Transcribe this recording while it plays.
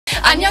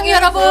안녕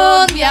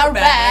여러분, we are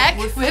back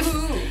with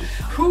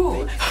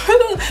who?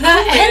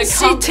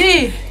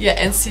 NCT.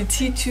 Yeah,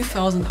 NCT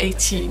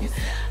 2018,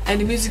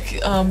 and the music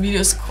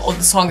video is called,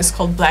 the song is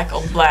called Black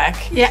on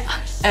Black. Yeah.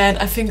 And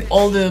I think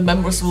all the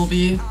members will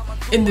be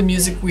in the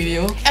music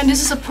video. And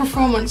this is a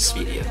performance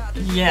video.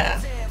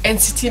 Yeah.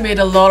 NCT made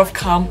a lot of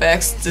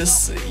comebacks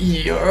this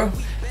year.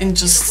 In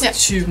just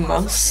 2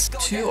 months,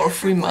 2 or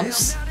 3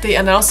 months. They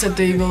announced that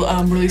they will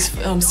release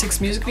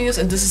 6 music videos,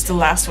 and this is the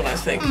last one, I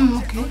think.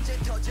 Okay.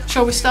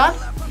 Shall we start?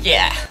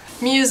 Yeah.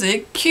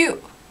 Music,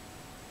 cue.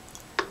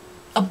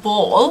 A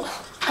ball.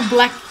 A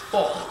black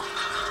ball.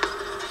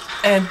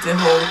 And the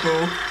whole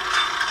group.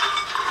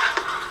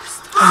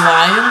 A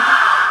lion.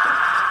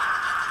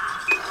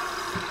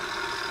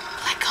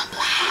 Black on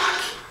black.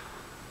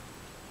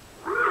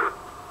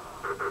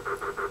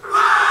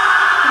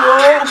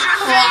 Whoa.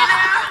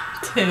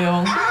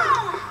 Taeyong.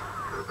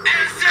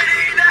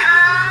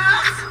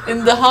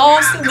 In the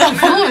house. The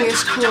following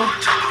is cool.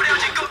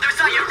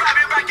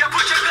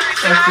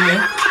 Okay.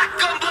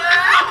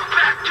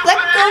 Black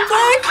on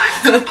black.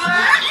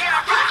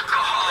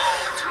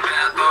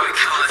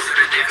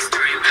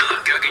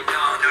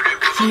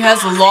 He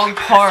has a long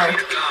part.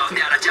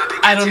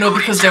 I don't know,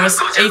 because there was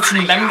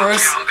 18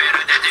 members,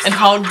 and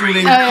how do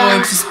they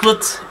going to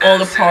split all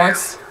the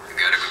parts?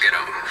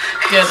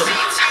 Get them.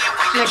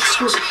 Next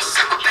group.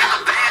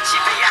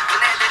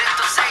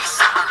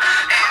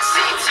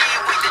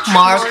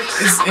 Mark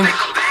is in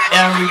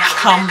every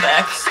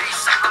comeback.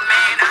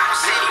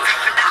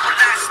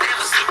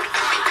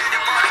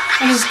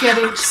 And he's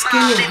getting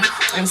skinnier.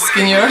 And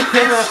skinnier.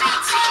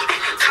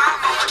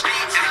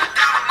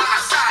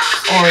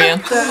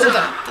 Oriented.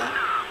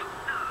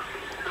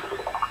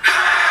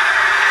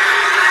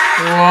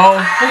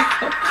 Wow.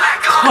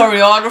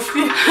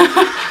 Choreography.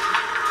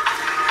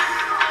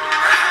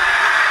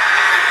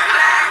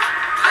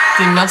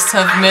 They must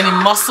have many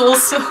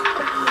muscles.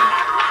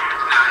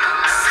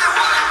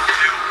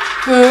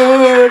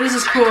 Oh, this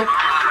is cool. Is it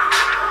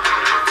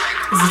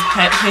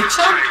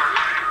Haechan?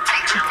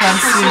 I can't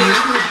see.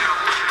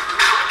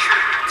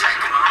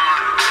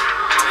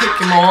 Take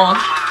him on.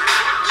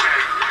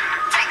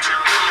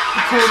 The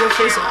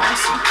choreography is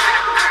awesome.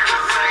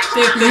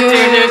 It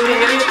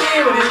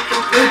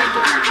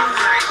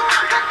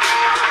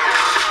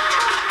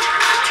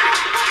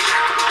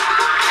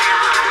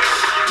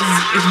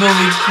will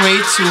be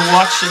great to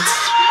watch it,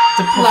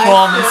 the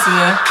performance.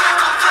 Yeah.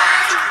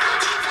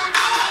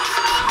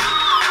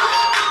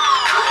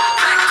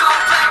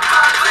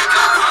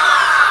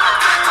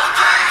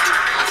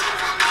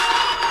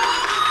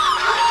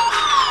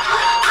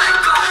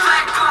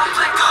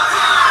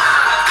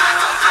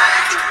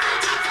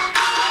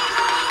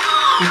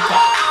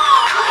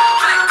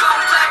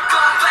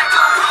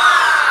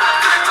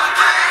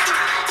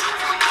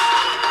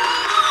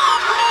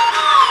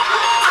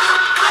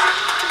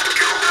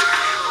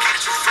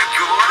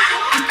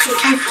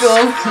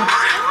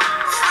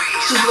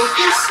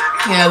 Lucas?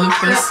 Yeah,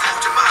 Lucas.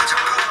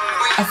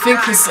 I think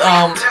his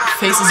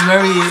face is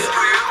very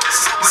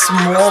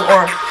small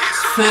or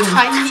thin.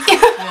 Tiny.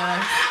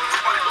 Yeah.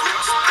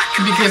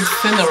 He became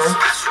thinner.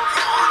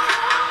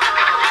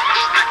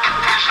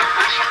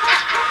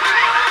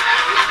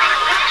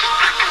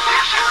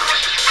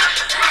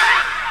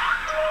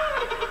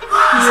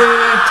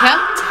 Yeah.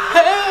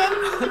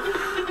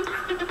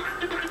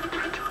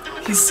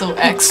 10? He's so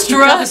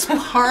extra. His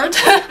part.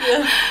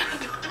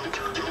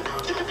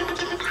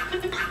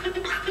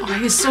 Oh,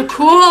 he's so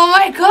cool. Oh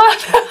my god.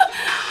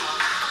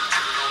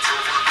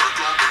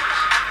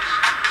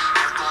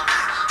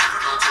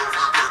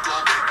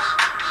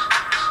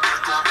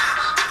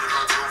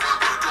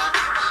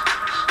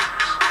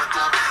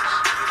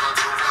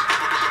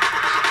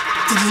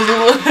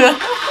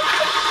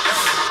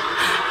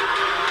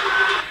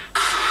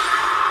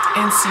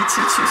 NCT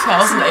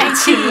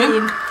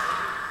 2018.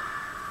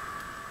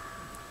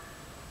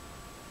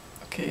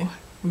 Okay,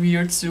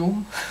 weird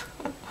zoom.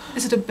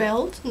 Is it a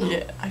belt? No.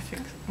 Yeah, I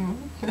think. I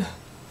don't know.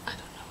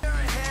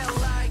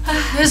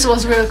 This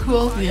was really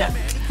cool. Yeah,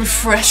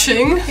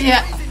 refreshing.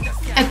 Yeah,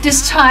 at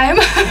this time.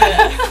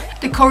 Yeah.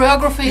 The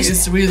choreography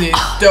is really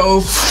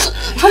dope.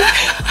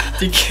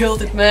 They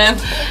killed it, man.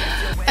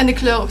 And the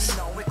clothes.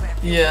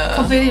 Yeah.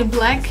 Completely in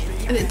black,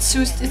 and it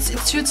suits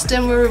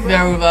them very well.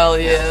 Very well,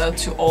 yeah,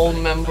 to all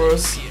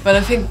members. But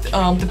I think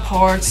the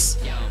parts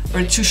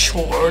were too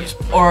short,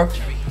 or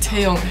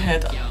Taeyong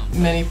had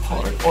many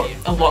parts, or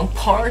a long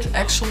part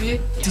actually.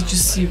 Did you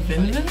see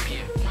Vinvin?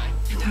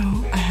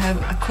 No.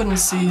 I couldn't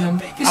see him.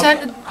 You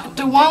said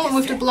the one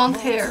with the blonde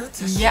hair.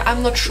 Yeah,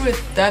 I'm not sure if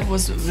that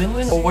was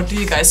Vinvin, or what do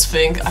you guys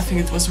think? I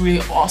think it was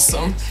really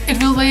awesome.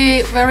 It will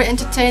be very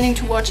entertaining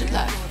to watch it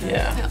live.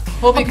 Yeah.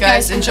 Hope you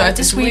guys enjoyed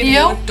this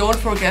video. Don't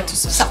forget to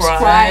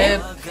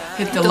subscribe,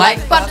 hit the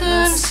like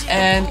buttons,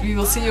 and we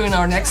will see you in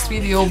our next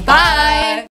video. Bye!